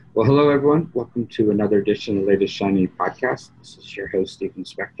Well, hello, everyone. Welcome to another edition of the Latest Shiny podcast. This is your host, Stephen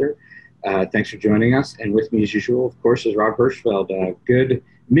Spector. Thanks for joining us. And with me, as usual, of course, is Rob Hirschfeld. Good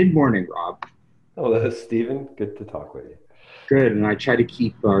mid-morning, Rob. Hello, Stephen. Good to talk with you. Good. And I try to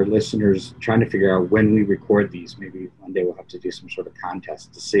keep our listeners trying to figure out when we record these. Maybe one day we'll have to do some sort of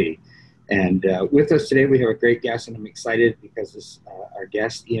contest to see. And with us today, we have a great guest, and I'm excited because our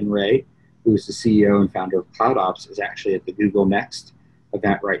guest, Ian Ray, who is the CEO and founder of CloudOps, is actually at the Google Next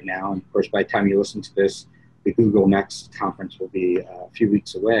event right now. And of course, by the time you listen to this, the Google Next conference will be a few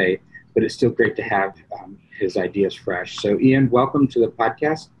weeks away, but it's still great to have his ideas fresh. So Ian, welcome to the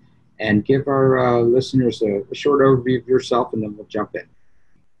podcast, and give our listeners a short overview of yourself, and then we'll jump in.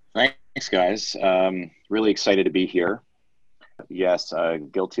 Thanks, guys. Really excited to be here. Yes,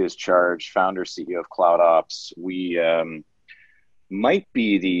 guilty as charged, founder, CEO of CloudOps. We might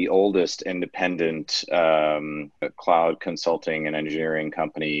be the oldest independent cloud consulting and engineering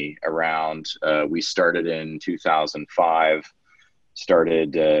company around. We started in 2005,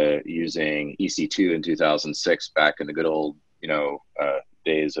 started using EC2 in 2006, back in the good old,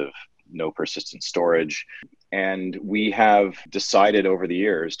 days of no persistent storage. And we have decided over the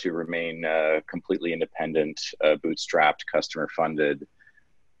years to remain completely independent, bootstrapped, customer funded.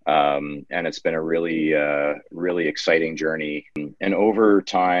 And it's been a really exciting journey. And over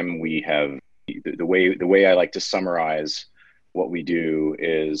time, we have the way I like to summarize what we do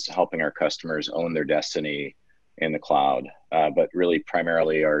is helping our customers own their destiny in the cloud. But really,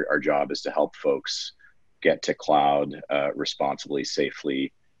 primarily, our job is to help folks get to cloud responsibly,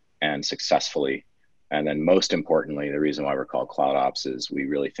 safely, and successfully. And then, most importantly, the reason why we're called CloudOps is we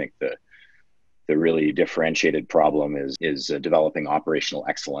really think the really differentiated problem is developing operational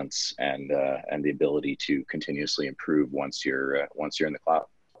excellence and the ability to continuously improve once you're in the cloud.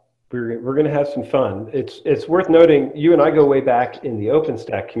 We're going to have some fun. It's worth noting you and I go way back in the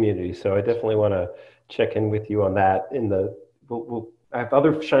OpenStack community, so I definitely want to check in with you on that. I have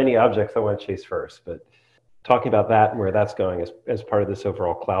other shiny objects I want to chase first, but talking about that and where that's going as part of this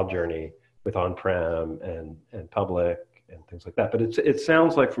overall cloud journey with on-prem and public and things like that. But it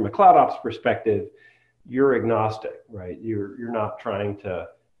sounds like from a CloudOps perspective, you're agnostic, right? You're not trying to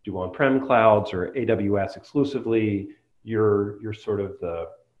do on-prem clouds or AWS exclusively. You're sort of the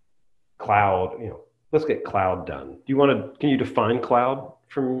cloud, let's get cloud done. Can you define cloud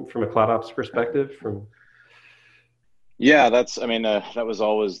from a CloudOps perspective? Yeah, that was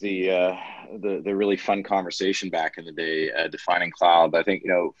always the really fun conversation back in the day, defining cloud. But I think,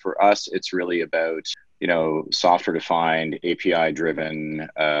 for us, it's really about, software defined, API driven.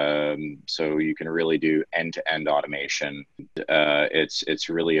 So you can really do end-to-end automation. It's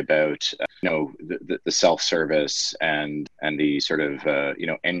really about, the self-service and the sort of,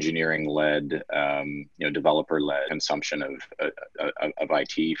 engineering led, developer led consumption of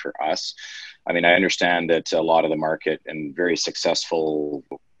IT for us. I understand that a lot of the market and very successful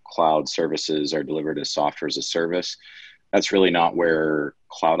cloud services are delivered as software as a service. That's really not where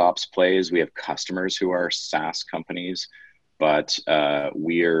CloudOps plays. We have customers who are SaaS companies, but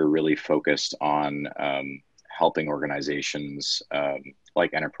we are really focused on helping organizations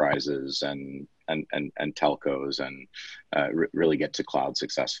like enterprises and telcos and really get to cloud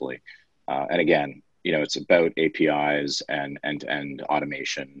successfully. And again, it's about APIs and end-to-end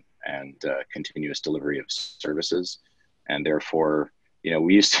automation and continuous delivery of services. And therefore, I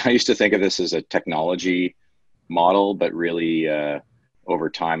used to think of this as a technology model, but really over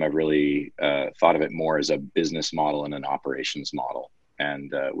time, I've really thought of it more as a business model and an operations model.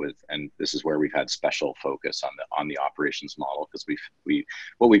 And this is where we've had special focus on the operations model, because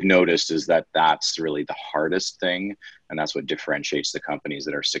what we've noticed is that that's really the hardest thing, and that's what differentiates the companies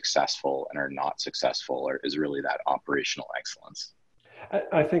that are successful and are not successful, is really that operational excellence.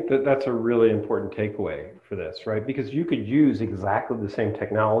 I think that's a really important takeaway for this, right? Because you could use exactly the same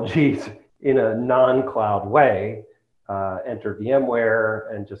technologies in a non-cloud way, enter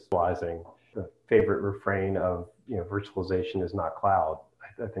VMware and just utilizing the favorite refrain of, virtualization is not cloud.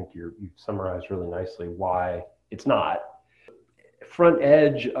 I think you've summarized really nicely why it's not. Front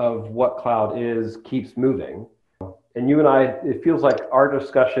edge of what cloud is keeps moving. And you and I, it feels like our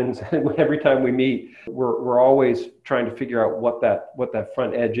discussions, every time we meet, we're always trying to figure out what that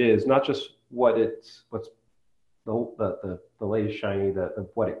front edge is, not just what's the latest shiny, of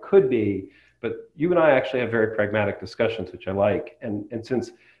what it could be, but you and I actually have very pragmatic discussions, which I like. And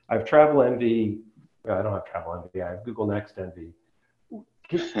since I have travel envy, I don't have travel envy, I have Google Next envy.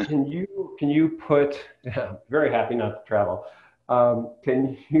 Can you put, very happy not to travel.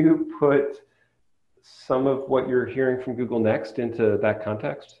 Can you put some of what you're hearing from Google Next into that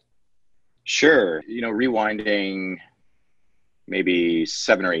context? Sure. Rewinding maybe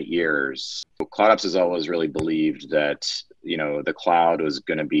 7 or 8 years, CloudOps has always really believed that, the cloud was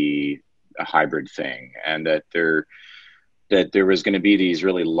going to be a hybrid thing, and that there was going to be these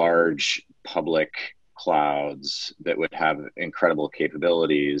really large public clouds that would have incredible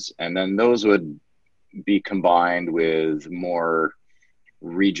capabilities, and then those would be combined with more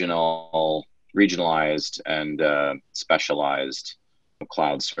regionalized and specialized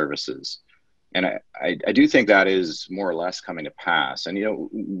cloud services. And I do think that is more or less coming to pass. And,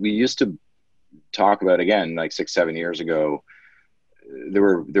 we used to talk about, again, like 6-7 years ago, there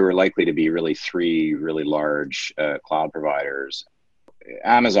were likely to be really 3 really large cloud providers.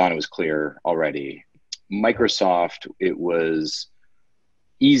 Amazon, it was clear already. Microsoft, it was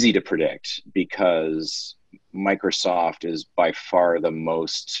easy to predict because Microsoft is by far the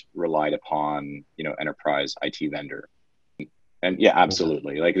most relied upon, enterprise IT vendor. And yeah,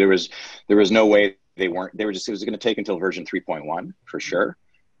 absolutely. Like there was no way it was going to take until version 3.1 for sure.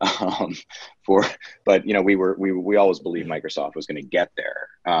 But we always believed Microsoft was going to get there.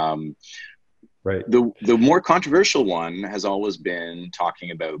 Right. The more controversial one has always been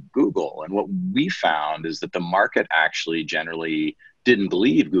talking about Google. And what we found is that the market actually generally didn't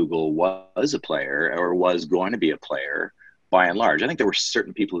believe Google was a player or was going to be a player by and large. I think there were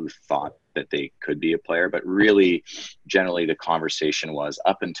certain people who thought that they could be a player, but really generally the conversation was,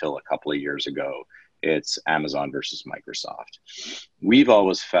 up until a couple of years ago, it's Amazon versus Microsoft. We've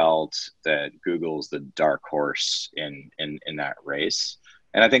always felt that Google's the dark horse in that race.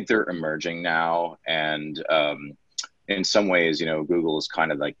 And I think they're emerging now. And in some ways, Google is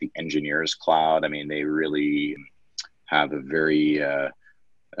kind of like the engineer's cloud. I mean, they really have a very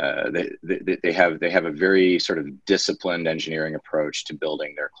they have a very sort of disciplined engineering approach to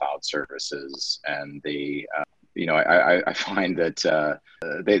building their cloud services, and they I find that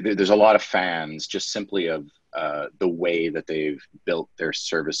there's a lot of fans just simply of the way that they've built their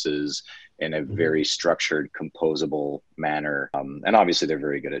services in a very structured, composable manner, and obviously they're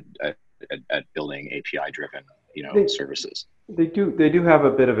very good at building API driven services. They do have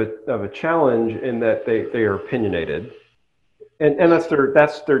a bit of a challenge in that they are opinionated. And that's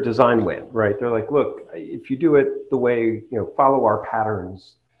their design win, right? They're like, look, if you do it the way, follow our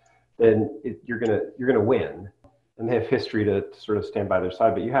patterns, then you're gonna win. And they have history to sort of stand by their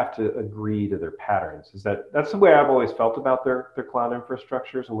side, but you have to agree to their patterns. That's the way I've always felt about their cloud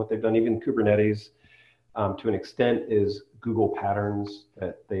infrastructures and what they've done. Even Kubernetes, to an extent, is Google patterns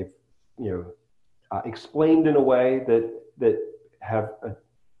that they've explained in a way that have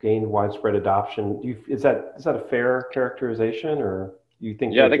gained widespread adoption. Is that a fair characterization, or you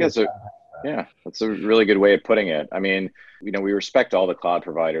think? Yeah, I think that's a really good way of putting it. I mean, we respect all the cloud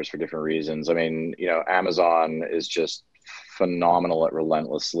providers for different reasons. I mean, Amazon is just phenomenal at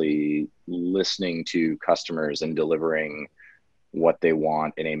relentlessly listening to customers and delivering what they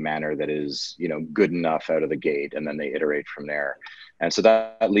want in a manner that is, good enough out of the gate, and then they iterate from there. And so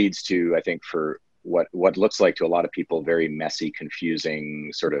that leads to, I think, for what looks like to a lot of people, very messy,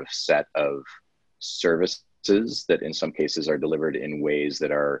 confusing sort of set of services that in some cases are delivered in ways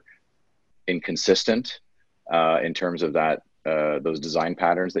that are inconsistent in terms of those design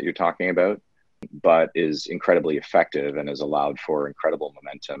patterns that you're talking about, but is incredibly effective and has allowed for incredible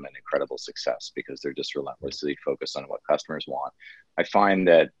momentum and incredible success because they're just relentlessly focused on what customers want. I find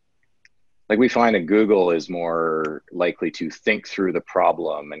that we find that Google is more likely to think through the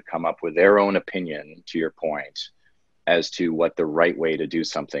problem and come up with their own opinion, to your point, as to what the right way to do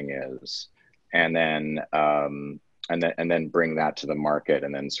something is, and then bring that to the market,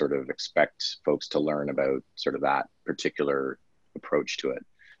 and then sort of expect folks to learn about sort of that particular approach to it.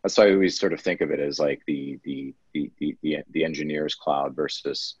 That's why we sort of think of it as like the engineer's cloud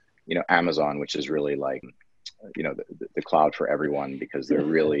versus Amazon, which is really like the cloud for everyone, because they're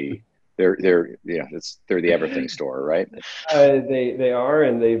really they're the everything store, right? They are,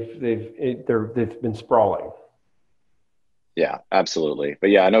 and they've been sprawling. Yeah, absolutely.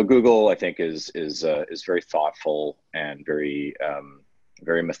 But yeah, I know Google, I think, is very thoughtful and very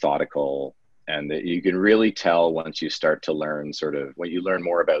methodical, and that you can really tell once you start to learn when you learn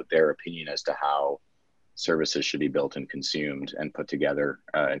more about their opinion as to how services should be built and consumed and put together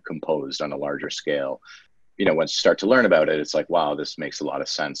and composed on a larger scale. Once you start to learn about it, it's like, wow, this makes a lot of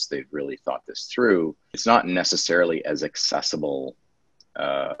sense. They've really thought this through. It's not necessarily as accessible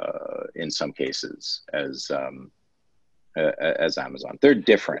in some cases as Amazon. They're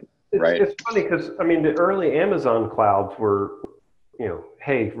different, right? It's funny because, the early Amazon clouds were,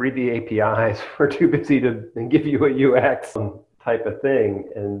 hey, read the APIs. We're too busy to give you a UX type of thing.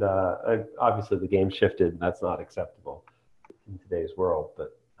 And obviously the game shifted, and that's not acceptable in today's world.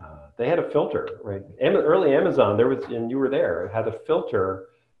 But They had a filter, right? Early Amazon, there was, and you were there, it had a filter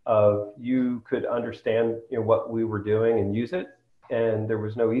of you could understand, what we were doing and use it, and there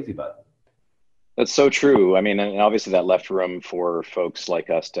was no easy button. That's so true. I mean, and obviously that left room for folks like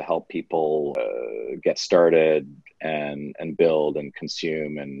us to help people get started and build and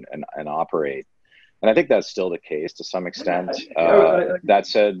consume and operate. And I think that's still the case to some extent. That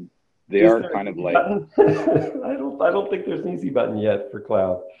said, they are kind of like. I don't think there's an easy button yet for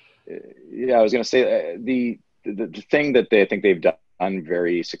cloud. Yeah, I was going to say the thing that I think they've done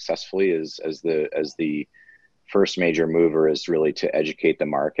very successfully is as the first major mover is really to educate the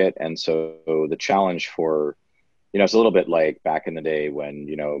market. And so the challenge for, it's a little bit like back in the day when,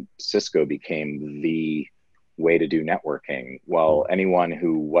 Cisco became the way to do networking. Well, anyone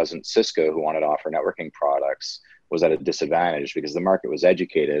who wasn't Cisco who wanted to offer networking products was at a disadvantage because the market was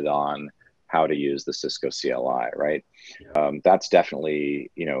educated on how to use the Cisco CLI, right? Yeah. That's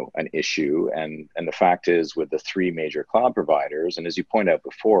definitely, an issue. And the fact is with the three major cloud providers, and as you pointed out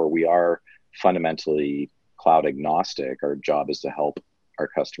before, we are fundamentally cloud agnostic. Our job is to help our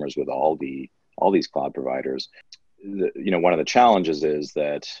customers with all these cloud providers. One of the challenges is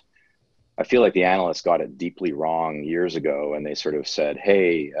that I feel like the analysts got it deeply wrong years ago, and they sort of said,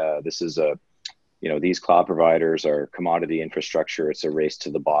 "Hey, this is these cloud providers are commodity infrastructure. It's a race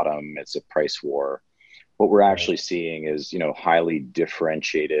to the bottom. It's a price war." What we're actually seeing is, highly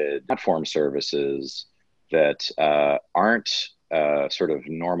differentiated platform services that aren't sort of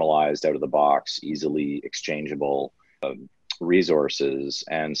normalized out of the box, easily exchangeable resources.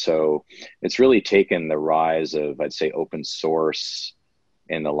 And so it's really taken the rise of, I'd say, open source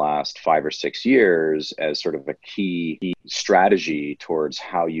in the last 5 or 6 years as sort of a key strategy towards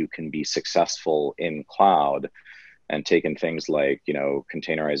how you can be successful in cloud, and taken things like,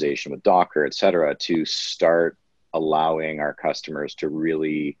 containerization with Docker, et cetera, to start allowing our customers to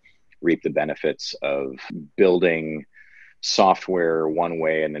really reap the benefits of building software one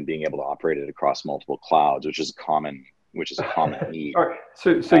way and then being able to operate it across multiple clouds, which is a common need. All right.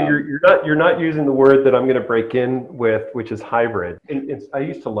 So you're not using the word that I'm going to break in with, which is hybrid. I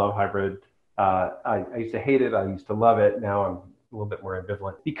used to love hybrid. I used to hate it. I used to love it. Now I'm a little bit more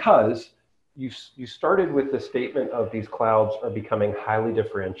ambivalent because you started with the statement of these clouds are becoming highly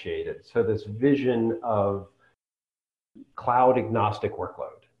differentiated. So this vision of cloud agnostic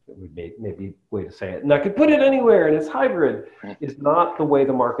workload, that would be maybe a way to say it, and I could put it anywhere and it's hybrid, is not the way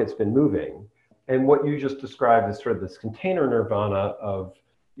the market's been moving. And what you just described is sort of this container nirvana of,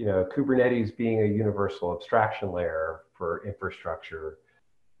 Kubernetes being a universal abstraction layer for infrastructure.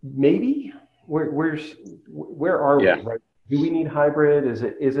 Maybe where are we? Right? Do we need hybrid? Is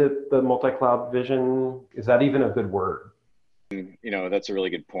it the multi-cloud vision? Is that even a good word? That's a really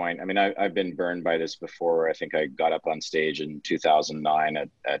good point. I mean, I've been burned by this before. I think I got up on stage in 2009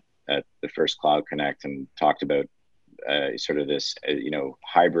 at the first Cloud Connect and talked about sort of this,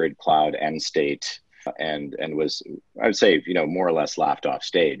 hybrid cloud end state, and was, I would say, more or less laughed off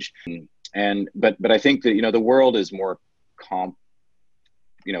stage. But I think that, the world is more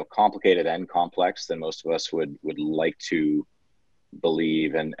complicated and complex than most of us would like to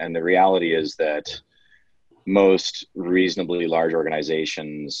believe. And the reality is that most reasonably large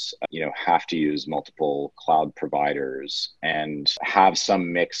organizations, have to use multiple cloud providers and have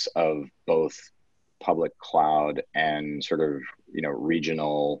some mix of both public cloud and sort of,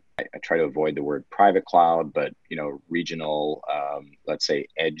 regional. I try to avoid the word private cloud, but, regional, let's say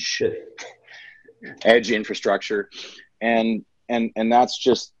edge infrastructure. And that's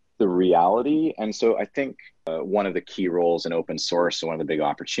just the reality. And so I think one of the key roles in open source and one of the big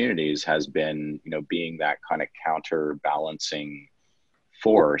opportunities has been, being that kind of counterbalancing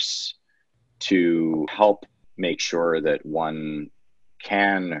force to help make sure that one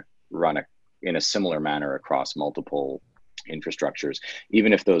can run in a similar manner across multiple infrastructures,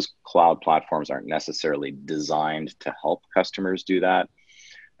 even if those cloud platforms aren't necessarily designed to help customers do that.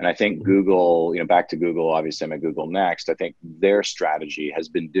 And I think Google, back to Google, obviously I'm at Google Next, I think their strategy has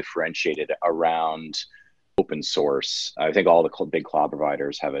been differentiated around open source. I think all the big cloud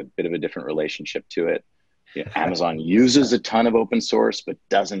providers have a bit of a different relationship to it. Amazon uses a ton of open source, but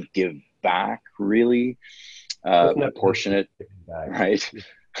doesn't give back really proportionate, right?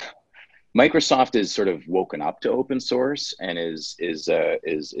 Microsoft is sort of woken up to open source and is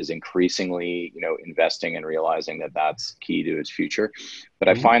increasingly, investing and realizing that that's key to its future. But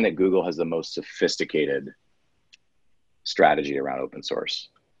I find that Google has the most sophisticated strategy around open source.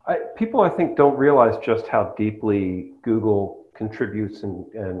 People, I think, don't realize just how deeply Google contributes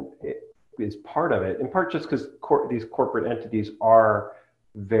and is part of it, in part just because these corporate entities are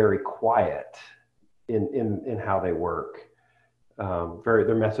very quiet in how they work.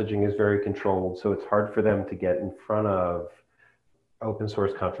 their messaging is very controlled, so it's hard for them to get in front of open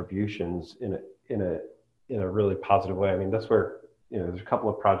source contributions in a really positive way. I mean, that's where there's a couple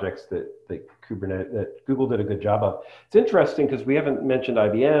of projects that Kubernetes that Google did a good job of. It's interesting because we haven't mentioned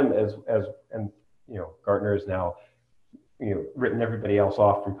IBM and Gartner has now written everybody else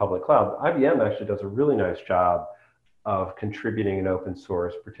off from public cloud. IBM actually does a really nice job of contributing in open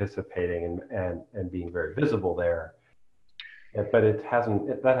source, participating and being very visible there. But that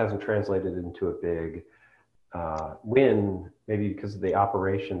hasn't translated into a big win, maybe because of the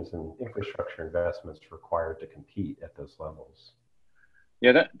operations and infrastructure investments required to compete at those levels.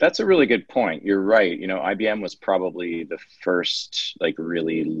 Yeah, that's a really good point. You're right. IBM was probably the first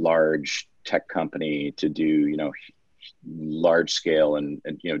really large tech company to do, large scale and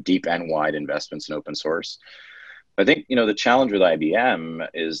deep and wide investments in open source. I think, the challenge with IBM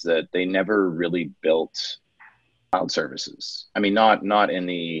is that they never really built cloud services. I mean, not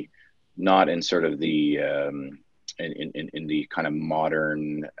in sort of the in the kind of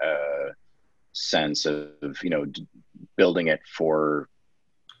modern sense of building it for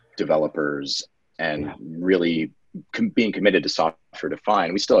developers and really being committed to software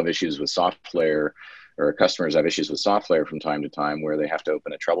defined. We still have issues with software, or customers have issues with software from time to time where they have to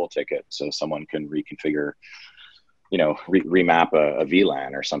open a trouble ticket so someone can reconfigure, remap a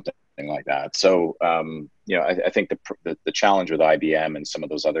VLAN or something like that. So, I think the challenge with IBM and some of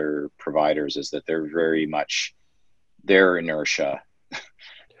those other providers is that they're very much, their inertia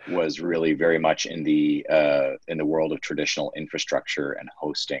was really very much in the world of traditional infrastructure and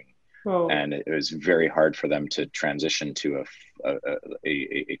hosting. Well, and it was very hard for them to transition to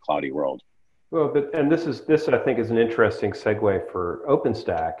a cloudy world. Well, and this I think is an interesting segue for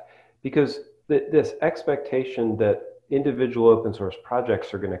OpenStack, because this expectation that individual open source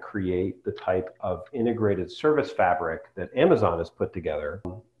projects are going to create the type of integrated service fabric that Amazon has put together,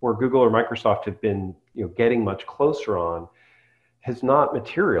 or Google or Microsoft have been getting much closer on, has not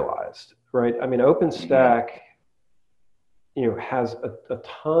materialized, right? I mean, OpenStack has a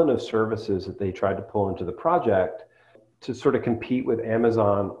ton of services that they tried to pull into the project to sort of compete with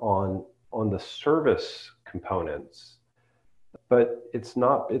Amazon on the service components, but it's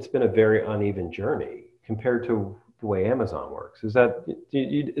been a very uneven journey compared to the way Amazon works.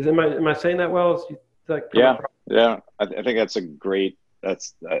 Am I saying that well? Yeah. I think that's a great, I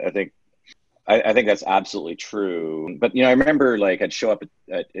think that's absolutely true. But, I remember I'd show up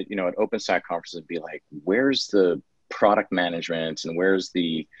at OpenStack conferences and be like, where's the product management and where's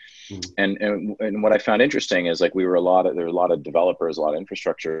the, and what I found interesting is there were a lot of developers, a lot of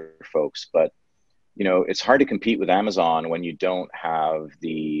infrastructure folks, but, it's hard to compete with Amazon when you don't have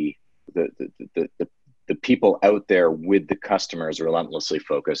the people out there with the customers relentlessly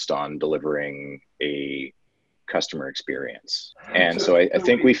focused on delivering a customer experience. And so I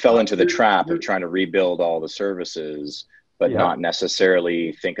think we fell into the trap of trying to rebuild all the services, but not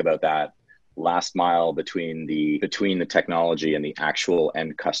necessarily think about that last mile between the technology and the actual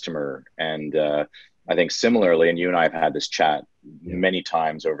end customer. And I think similarly, and you and I have had this chat many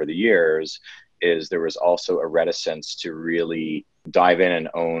times over the years, is there was also a reticence to really dive in and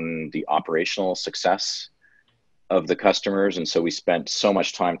own the operational success of the customers. And so we spent so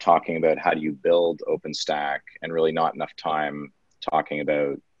much time talking about how do you build OpenStack, and really not enough time talking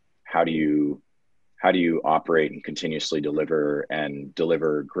about how do you operate and continuously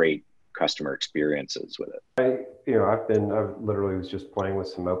deliver great customer experiences with it. I literally was just playing with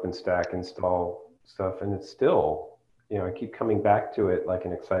some OpenStack install stuff, and it's still, I keep coming back to it like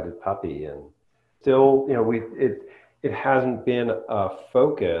an excited puppy, and still, it hasn't been a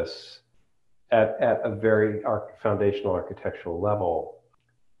focus at a very foundational architectural level.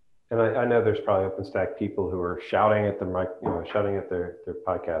 And I know there's probably OpenStack people who are shouting at the mic, shouting at their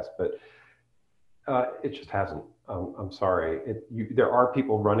podcast, but it just hasn't. I'm sorry. There are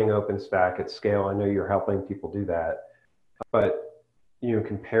people running OpenStack at scale. I know you're helping people do that, but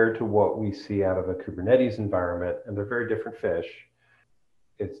compared to what we see out of a Kubernetes environment, and they're very different fish.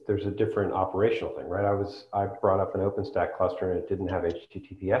 There's a different operational thing, right? I brought up an OpenStack cluster and it didn't have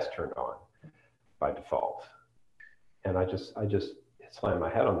HTTPS turned on by default, and I just slammed my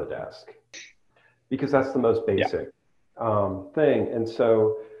head on the desk, because that's the most basic thing. And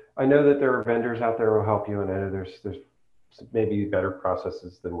so I know that there are vendors out there who will help you, and I know there's maybe better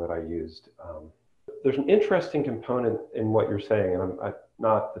processes than what I used. There's an interesting component in what you're saying, and I'm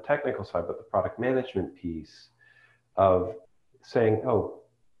not the technical side, but the product management piece of saying,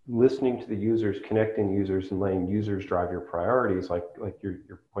 listening to the users, connecting users, and letting users drive your priorities, like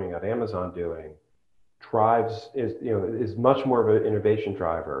you're pointing out Amazon doing, is much more of an innovation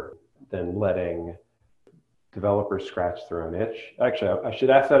driver than letting developers scratch their own itch? Actually, I should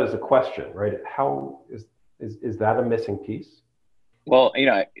ask that as a question, right? How is that a missing piece? Well,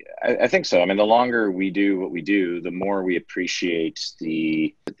 I think so. I mean, the longer we do what we do, the more we appreciate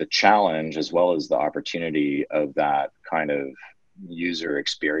the challenge as well as the opportunity of that kind of user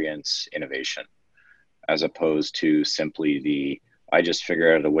experience innovation, as opposed to simply I just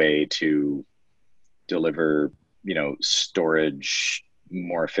figured out a way to deliver, storage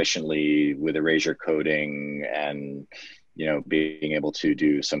more efficiently with erasure coding and, being able to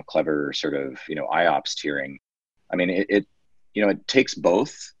do some clever sort of, IOPS tiering. I mean, it takes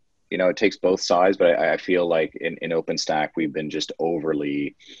both, it takes both sides, but I feel like in OpenStack, we've been just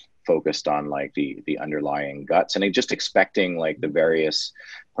overly focused on like the underlying guts and just expecting like the various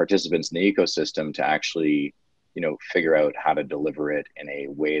participants in the ecosystem to actually, figure out how to deliver it in a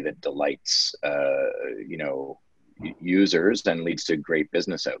way that delights, users and leads to great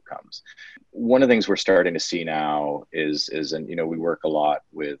business outcomes. One of the things we're starting to see now is we work a lot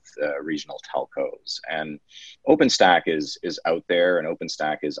with regional telcos, and OpenStack is out there, and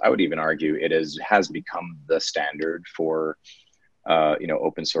OpenStack is, I would even argue, has become the standard for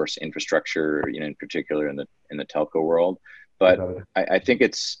open source infrastructure, in particular in the telco world. But I think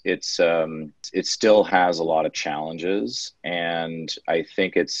it still has a lot of challenges, and I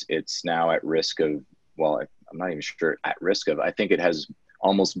think it's now at risk of, well, I'm not even sure at risk of, I think it has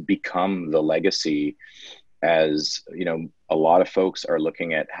almost become the legacy, as, a lot of folks are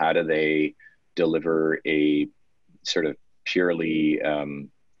looking at how do they deliver a sort of purely,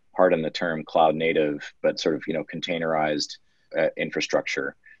 pardon the term, cloud native, but sort of, containerized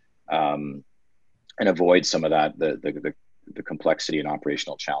infrastructure, and avoid some of that, the complexity and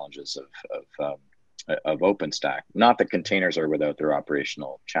operational challenges of OpenStack. Not that containers are without their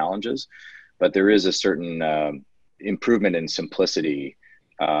operational challenges, but there is a certain improvement in simplicity.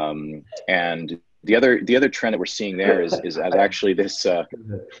 And the other trend that we're seeing there is actually this.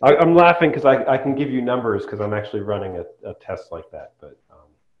 I'm laughing because I can give you numbers because I'm actually running a test like that, but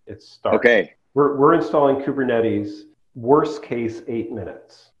it's starting. Okay. We're installing Kubernetes, worst case 8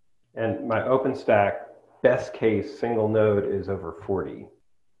 minutes, and my OpenStack best case single node is over 40.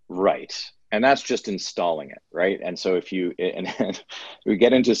 Right. And that's just installing it, right? And so if you and we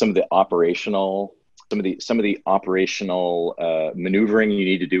get into some of the operational maneuvering you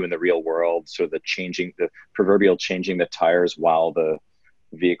need to do in the real world, so the proverbial changing the tires while the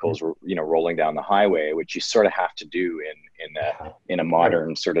vehicles were rolling down the highway, which you sort of have to do in a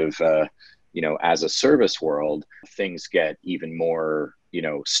modern sort of as a service world. Things get even more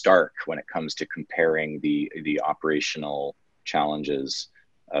stark when it comes to comparing the operational challenges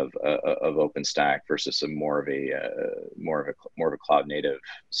of OpenStack versus more of a cloud native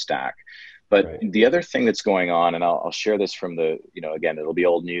stack. But right. The other thing that's going on, and I'll share this from again, it'll be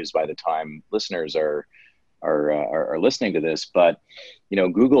old news by the time listeners are listening to this, but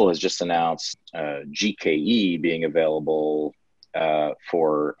Google has just announced GKE being available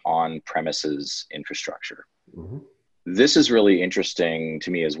for on-premises infrastructure. Mm-hmm. This is really interesting to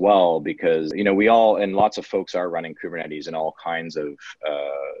me as well, because, we all, and lots of folks are running Kubernetes in all kinds of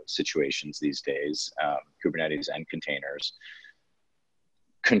situations these days, Kubernetes and containers.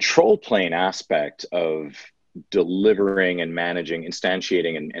 Control plane aspect of delivering and managing,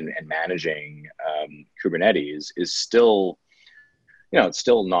 instantiating and managing Kubernetes is still, it's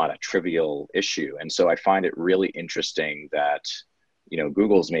still not a trivial issue. And so I find it really interesting that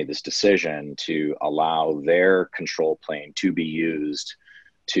Google's made this decision to allow their control plane to be used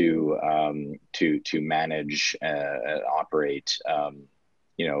to manage, operate,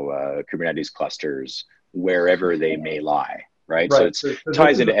 Kubernetes clusters wherever they may lie, right? So it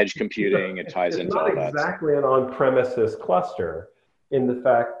ties into edge computing. It ties into all that. It's not exactly an on-premises cluster in the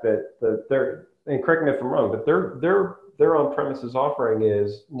fact that they're, and correct me if I'm wrong, but their on-premises offering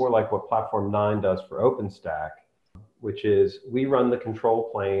is more like what Platform 9 does for OpenStack, which is we run the control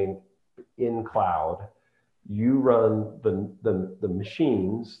plane in cloud. You run the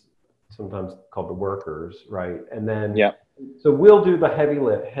machines, sometimes called the workers, right? And then, so we'll do the heavy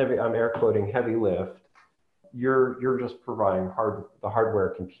lift, I'm air quoting heavy lift. You're just providing the hardware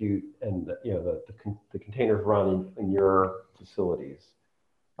compute and the containers run in your facilities.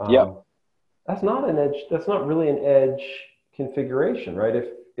 That's not an edge. That's not really an edge configuration, right?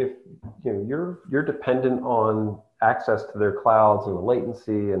 If you're dependent on access to their clouds and the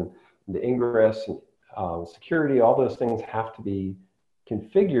latency and the ingress and security, all those things have to be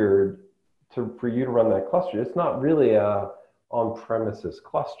configured for you to run that cluster. It's not really a on-premises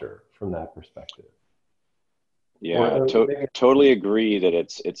cluster from that perspective. Yeah, totally agree that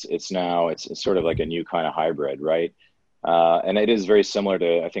it's sort of like a new kind of hybrid, right? And it is very similar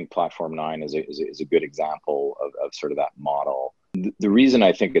to, I think Platform 9 is a good example of sort of that model. The reason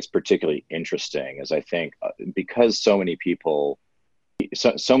I think it's particularly interesting is I think because so many people,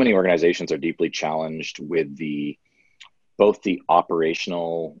 so many organizations are deeply challenged with both the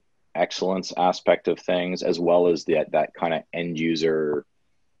operational excellence aspect of things, as well as that kind of end user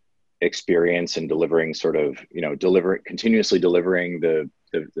experience and delivering sort of, continuously delivering the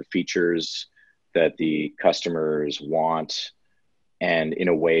features that the customers want, and in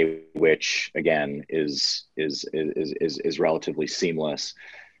a way which again is relatively seamless.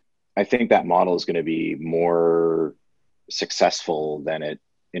 I think that model is going to be more successful than it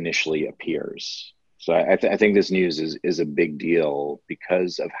initially appears. So I think this news is a big deal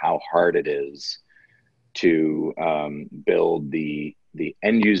because of how hard it is to build the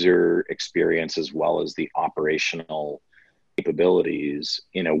end user experience as well as the operational capabilities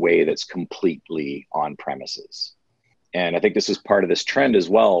in a way that's completely on premises. And I think this is part of this trend as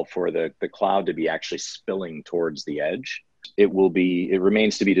well for the cloud to be actually spilling towards the edge. It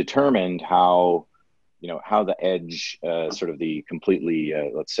remains to be determined how the edge, sort of the completely,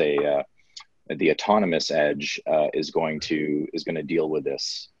 let's say, the autonomous edge is going to deal with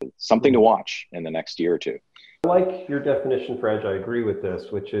this. Something to watch in the next year or two. I like your definition for edge. I agree with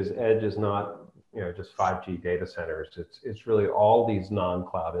this, which is edge is not just 5G data centers. It's really all these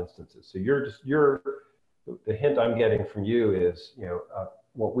non-cloud instances. So the hint I'm getting from you is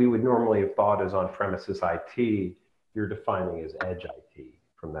what we would normally have thought as on-premises IT, you're defining as edge IT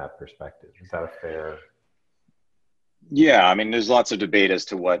from that perspective. Is that a fair? Yeah, I mean, there's lots of debate as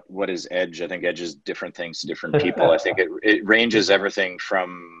to what is edge. I think edge is different things to different people. I think it ranges everything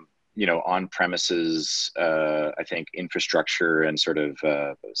from on-premises, I think infrastructure and sort of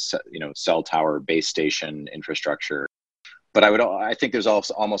cell tower base station infrastructure. But I think there's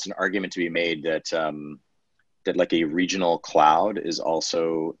also almost an argument to be made that like a regional cloud is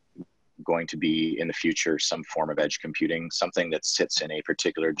also going to be in the future some form of edge computing, something that sits in a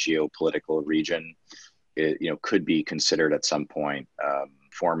particular geopolitical region. It could be considered at some point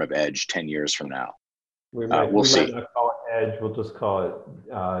form of edge 10 years from now. We'll see. Might not call it edge. We'll just call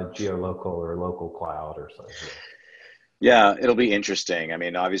it geolocal or local cloud or something. Yeah, it'll be interesting. I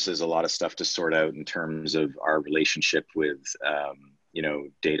mean, obviously, there's a lot of stuff to sort out in terms of our relationship with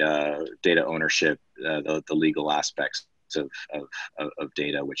data ownership, the legal aspects of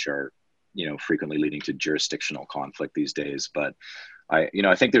data, which are frequently leading to jurisdictional conflict these days. But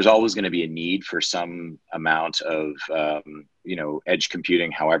I think there's always going to be a need for some amount of edge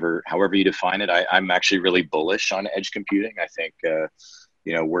computing, however you define it. I'm actually really bullish on edge computing. I think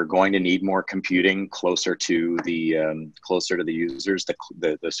we're going to need more computing closer to the users.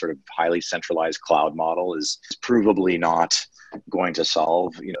 The sort of highly centralized cloud model is provably not going to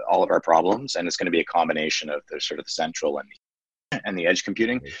solve all of our problems, and it's going to be a combination of the sort of central and the edge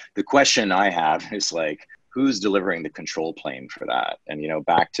computing. The question I have is who's delivering the control plane for that? And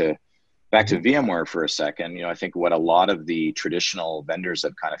back to VMware for a second, I think what a lot of the traditional vendors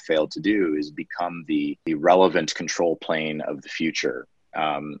have kind of failed to do is become the relevant control plane of the future.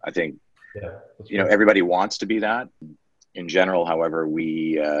 I think everybody wants to be that. In general, however,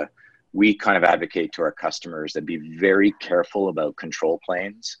 we kind of advocate to our customers that be very careful about control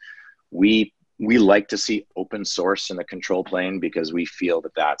planes. We like to see open source in the control plane because we feel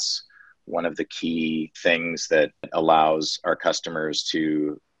that that's one of the key things that allows our customers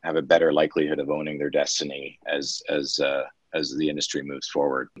to have a better likelihood of owning their destiny as the industry moves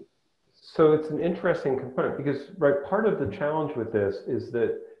forward. So it's an interesting component because part of the challenge with this is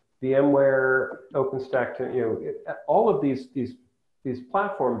that VMware, OpenStack, all of these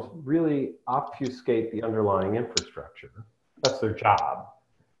platforms really obfuscate the underlying infrastructure. That's their job.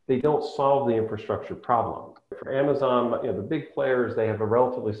 They don't solve the infrastructure problem. For Amazon, the big players, they have a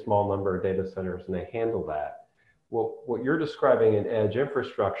relatively small number of data centers and they handle that. Well, what you're describing in edge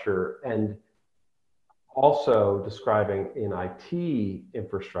infrastructure and also describing in IT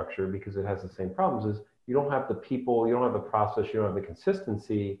infrastructure, because it has the same problems, is you don't have the people, you don't have the process, you don't have the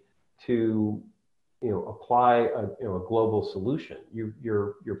consistency to apply a global solution.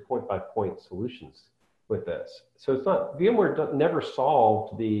 You're point by point solutions with this. So it's not, VMware never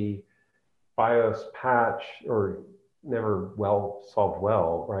solved the BIOS patch, or never solved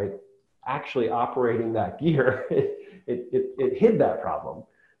well, right? Actually operating that gear, it hid that problem.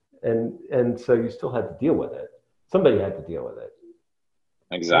 And so you still had to deal with it. Somebody had to deal with it.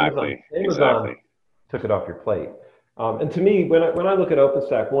 Exactly. Amazon took it off your plate. And to me, when I look at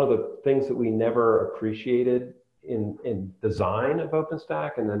OpenStack, one of the things that we never appreciated in design of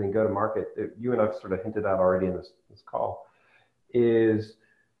OpenStack and then in go-to-market, that you and I've sort of hinted at already in this call, is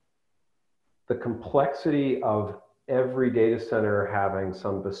the complexity of every data center having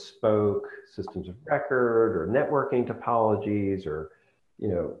some bespoke systems of record or networking topologies or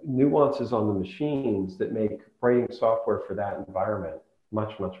nuances on the machines that make writing software for that environment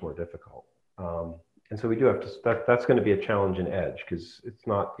much more difficult. And so we do have to, that's going to be a challenge in edge because it's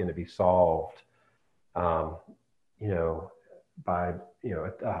not going to be solved by a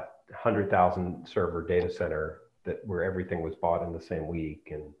 100,000 server data center where everything was bought in the same week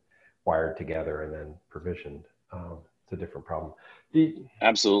and wired together and then provisioned. It's a different problem.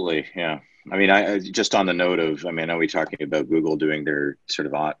 Absolutely, yeah. I mean, I just on the note of, I know we're talking about Google doing their sort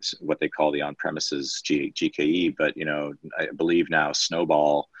of what they call the on-premises GKE, but I believe now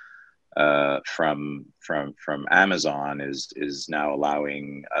Snowball from Amazon is now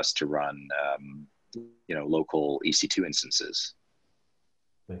allowing us to run local EC2 instances.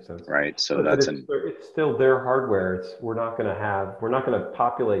 Makes sense, right? So but that's it's still their hardware. We're not going to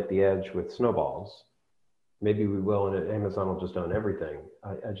populate the edge with Snowballs. Maybe we will, and Amazon will just own everything.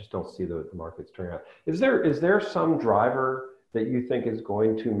 I just don't see the markets turning out. Is there some driver that you think is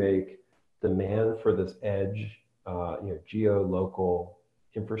going to make demand for this edge, geo-local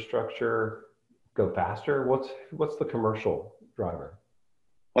infrastructure go faster? What's the commercial driver?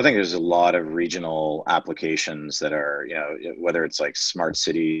 Well, I think there's a lot of regional applications that are, whether it's like smart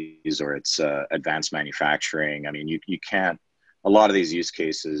cities or it's advanced manufacturing. I mean, you can't, a lot of these use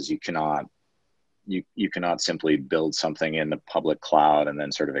cases, you cannot simply build something in the public cloud and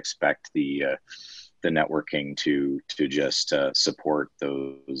then sort of expect the networking to just support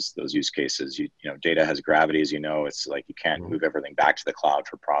those use cases. Data has gravity, as it's like you can't move everything back to the cloud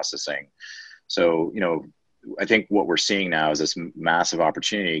for processing. So, I think what we're seeing now is this massive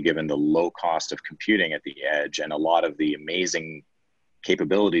opportunity given the low cost of computing at the edge and a lot of the amazing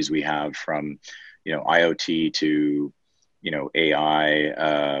capabilities we have from, IoT to,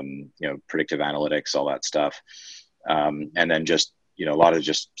 AI, predictive analytics, all that stuff. And then just, a lot of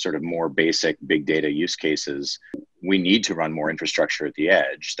just sort of more basic big data use cases. We need to run more infrastructure at the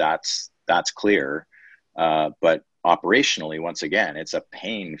edge. That's clear. But operationally, once again, it's a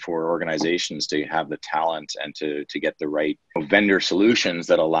pain for organizations to have the talent and to get the right vendor solutions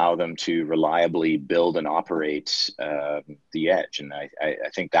that allow them to reliably build and operate the edge. And I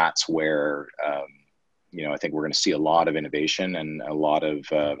think that's where, I think we're going to see a lot of innovation and a lot of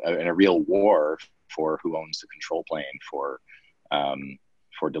and a real war for who owns the control plane for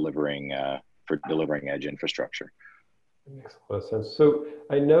delivering edge infrastructure. It makes a lot of sense. So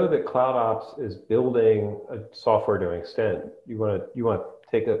I know that CloudOps is building a software to an extent. You want to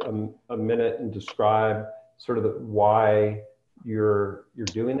take a minute and describe sort of why you're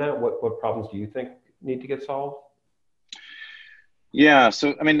doing that? What problems do you think need to get solved? Yeah,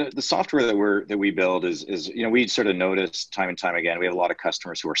 so I mean, the software that we build is we sort of notice time and time again. We have a lot of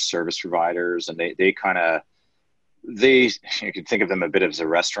customers who are service providers, and they you could think of them a bit as a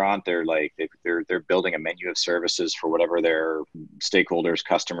restaurant. They're like they're building a menu of services for whatever their stakeholders,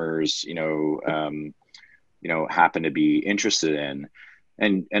 customers, happen to be interested in.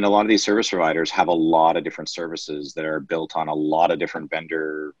 And a lot of these service providers have a lot of different services that are built on a lot of different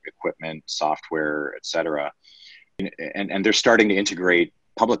vendor equipment, software, et cetera. And they're starting to integrate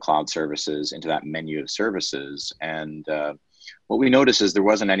public cloud services into that menu of services. And what we noticed is there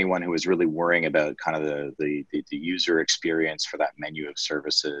wasn't anyone who was really worrying about kind of the user experience for that menu of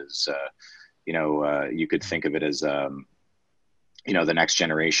services. You could think of it as, the next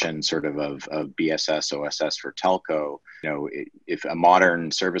generation sort of BSS, OSS for telco. If a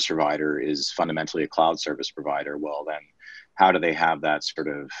modern service provider is fundamentally a cloud service provider, well, then how do they have that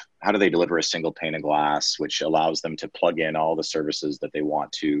how do they deliver a single pane of glass, which allows them to plug in all the services that they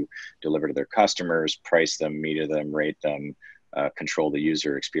want to deliver to their customers, price them, meter them, rate them, control the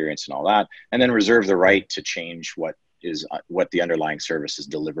user experience and all that, and then reserve the right to change what the underlying service is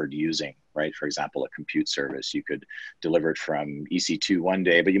delivered using, right? For example, a compute service, you could deliver it from EC2 one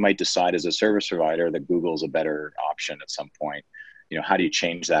day, but you might decide as a service provider that Google's a better option at some point. How do you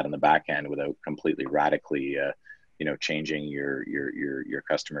change that in the back end without completely radically changing your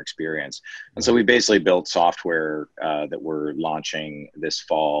customer experience? And so we basically built software that we're launching this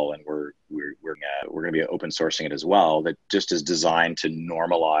fall, and we're going to be open sourcing it as well, that just is designed to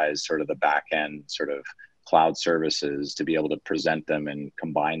normalize sort of the back end sort of cloud services, to be able to present them and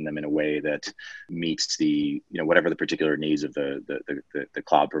combine them in a way that meets the whatever the particular needs of the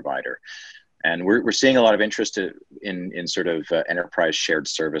cloud provider. And we're seeing a lot of interest in sort of enterprise shared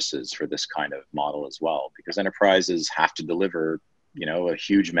services for this kind of model as well, because enterprises have to deliver, a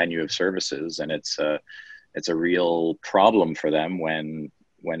huge menu of services, and it's a real problem for them when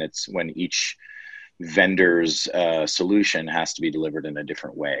each vendor's solution has to be delivered in a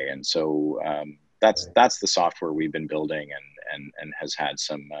different way. And so, that's the software we've been building and has had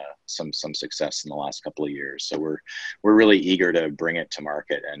some success in the last couple of years. So we're really eager to bring it to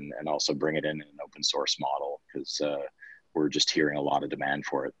market and also bring it in an open source model, because we're just hearing a lot of demand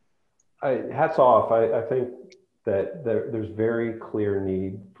for it. Hats off. I think that there's very clear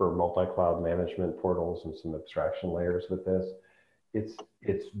need for multi-cloud management portals and some abstraction layers with this.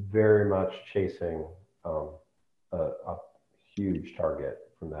 It's very much chasing a huge target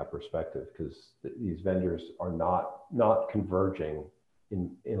from that perspective, because these vendors are not converging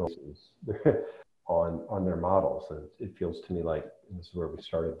in on their models, and it feels to me like, and this is where we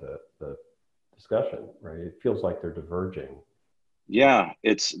started the discussion, right? It feels like they're diverging. Yeah,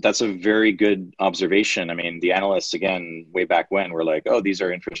 that's a very good observation. I mean, the analysts, again, way back when, were like, oh, these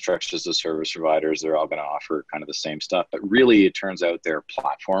are infrastructure as a service providers. They're all going to offer kind of the same stuff. But really, it turns out they're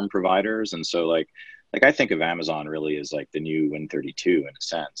platform providers. And so like I think of Amazon really as like the new Win32 in a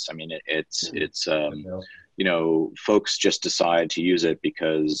sense. I mean, it's you know, folks just decide to use it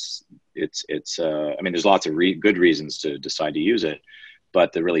because it's I mean, there's lots of good reasons to decide to use it.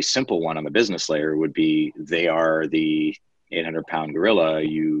 But the really simple one on the business layer would be they are the 800-pound gorilla.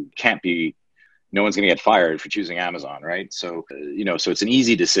 No one's going to get fired for choosing Amazon, right? So, you know, so it's an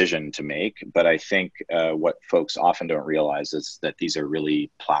easy decision to make. But I think what folks often don't realize is that these are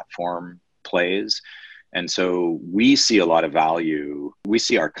really platform plays. And so we see a lot of value. We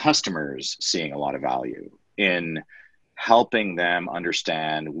see our customers seeing a lot of value in helping them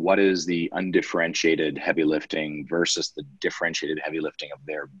understand what is the undifferentiated heavy lifting versus the differentiated heavy lifting of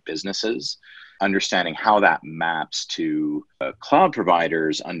their businesses, understanding how that maps to cloud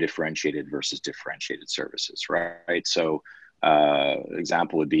providers' undifferentiated versus differentiated services, right? So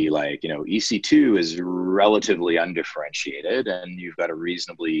example would be like, you know, EC2 is relatively undifferentiated, and you've got a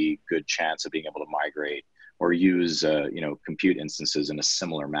reasonably good chance of being able to migrate or use, you know, compute instances in a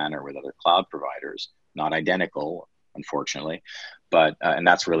similar manner with other cloud providers, not identical, unfortunately, but and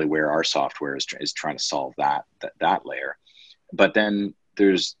that's really where our software is trying to solve that layer. But then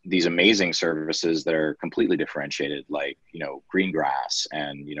there's these amazing services that are completely differentiated, like, you know, Greengrass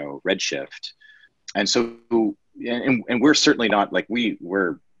and, you know, Redshift. And so, and we're certainly not like,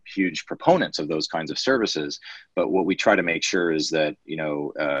 we're huge proponents of those kinds of services, but what we try to make sure is that, you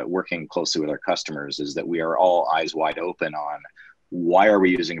know, working closely with our customers, is that we are all eyes wide open on why are we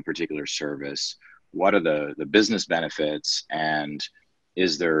using a particular service, what are the business benefits, and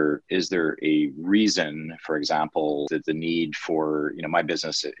is there a reason, for example, that the need for, you know, my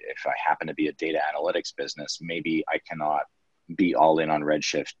business, if I happen to be a data analytics business, maybe I cannot be all in on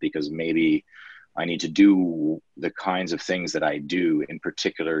Redshift because maybe I need to do the kinds of things that I do in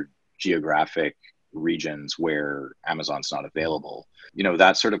particular geographic regions where Amazon's not available. You know,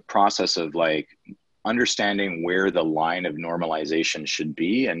 that sort of process of like understanding where the line of normalization should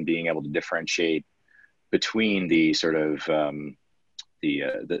be and being able to differentiate between the sort of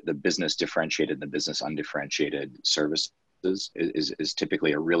the business differentiated and the business undifferentiated services is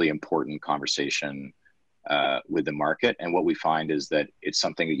typically a really important conversation with the market. And what we find is that it's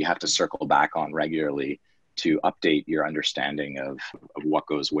something that you have to circle back on regularly to update your understanding of what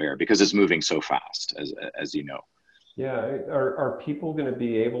goes where, because it's moving so fast, as you know. Yeah, are people going to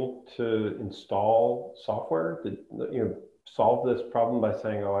be able to install software that, you know, solve this problem by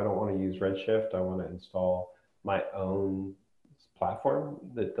saying, oh, I don't want to use Redshift, I want to install my own platform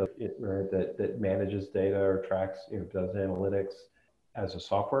that manages data or tracks, you know, does analytics as a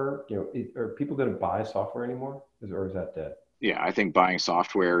software? You know, are people going to buy software anymore, or is that dead? Yeah, I think buying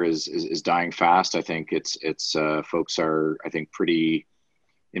software is dying fast. I think it's folks are, I think, pretty,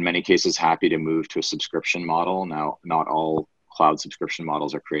 in many cases, happy to move to a subscription model. Now, not all cloud subscription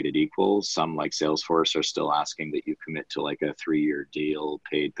models are created equal. Some, like Salesforce, are still asking that you commit to like a 3-year deal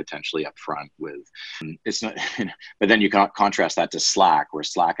paid potentially upfront with, it's not, but then you can contrast that to Slack, where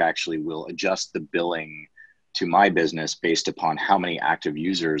Slack actually will adjust the billing to my business based upon how many active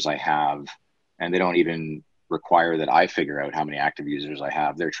users I have. And they don't even require that I figure out how many active users I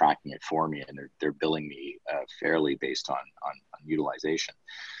have. They're tracking it for me, and they're billing me fairly based on utilization.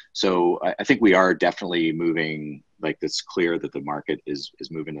 So I think we are definitely moving, like, it's clear that the market is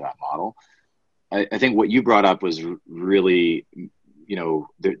moving to that model. I think what you brought up was really, you know,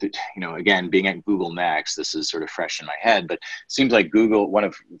 again, being at Google Next, this is sort of fresh in my head, but it seems like Google, one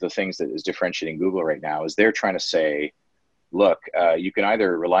of the things that is differentiating Google right now is they're trying to say, look, you can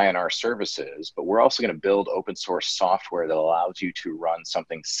either rely on our services, but we're also going to build open source software that allows you to run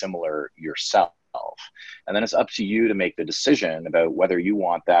something similar yourself. And then it's up to you to make the decision about whether you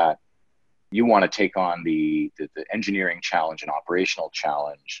want that, you want to take on the engineering challenge and operational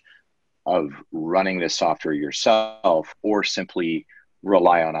challenge of running this software yourself, or simply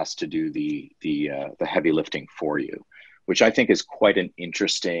rely on us to do the heavy lifting for you, which I think is quite an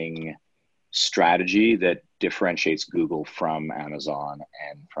interesting strategy that differentiates Google from Amazon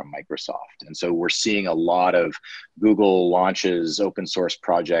and from Microsoft. And so we're seeing a lot of Google launches open source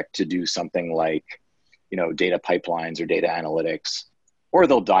project to do something like, data pipelines or data analytics, or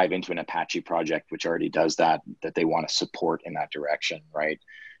they'll dive into an Apache project, which already does that they want to support in that direction, right?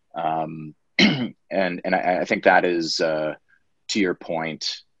 And I think that is, to your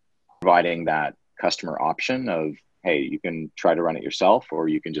point, providing that customer option of, hey, you can try to run it yourself, or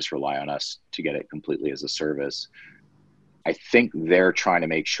you can just rely on us to get it completely as a service. I think they're trying to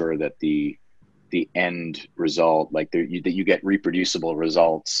make sure that the end result, that you get reproducible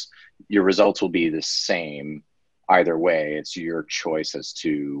results. Your results will be the same either way. It's your choice as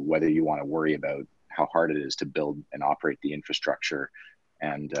to whether you want to worry about how hard it is to build and operate the infrastructure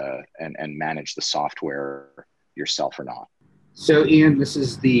and manage the software yourself or not. So, Ian, this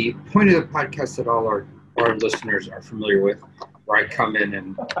is the point of the podcast that all our listeners are familiar with, where I come in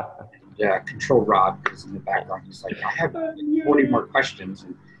and control Rob, because in the background he's like, I have 40 more questions,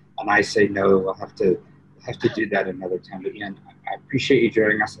 and I say no, we'll have to do that another time. But Ian, I appreciate you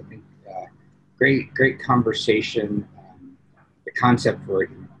joining us. I think great conversation. The concept for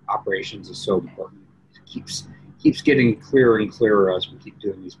operations is so important. It keeps getting clearer and clearer as we keep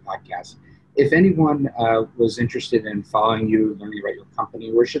doing these podcasts. If anyone was interested in following you, learning about your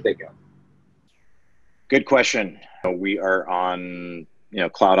company, where should they go? Good question. We are on,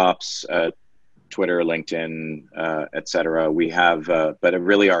 CloudOps, Twitter, LinkedIn, et cetera. We have, but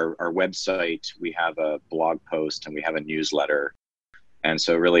really our website, we have a blog post and we have a newsletter. And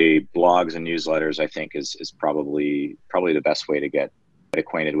so really blogs and newsletters, I think is probably the best way to get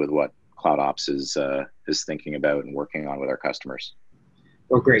acquainted with what CloudOps is thinking about and working on with our customers.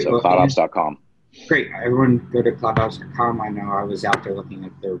 Well, great. So cloudops.com. Great. Everyone go to cloudops.com. I know I was out there looking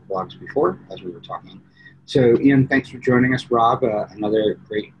at their blogs before as we were talking. So, Ian, thanks for joining us. Rob, another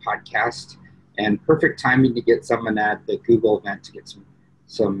great podcast, and perfect timing to get someone at the Google event to get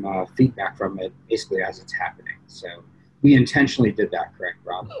some feedback from it, basically as it's happening. So we intentionally did that, correct,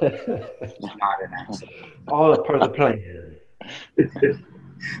 Rob? It's not an accident. All part of the plan.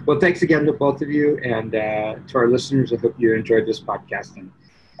 Well, thanks again to both of you, and to our listeners, I hope you enjoyed this podcast,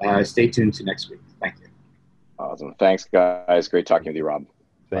 and stay tuned to next week. Thank you. Awesome. Thanks, guys. Great talking with you, Rob.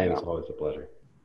 Same. It's always a pleasure.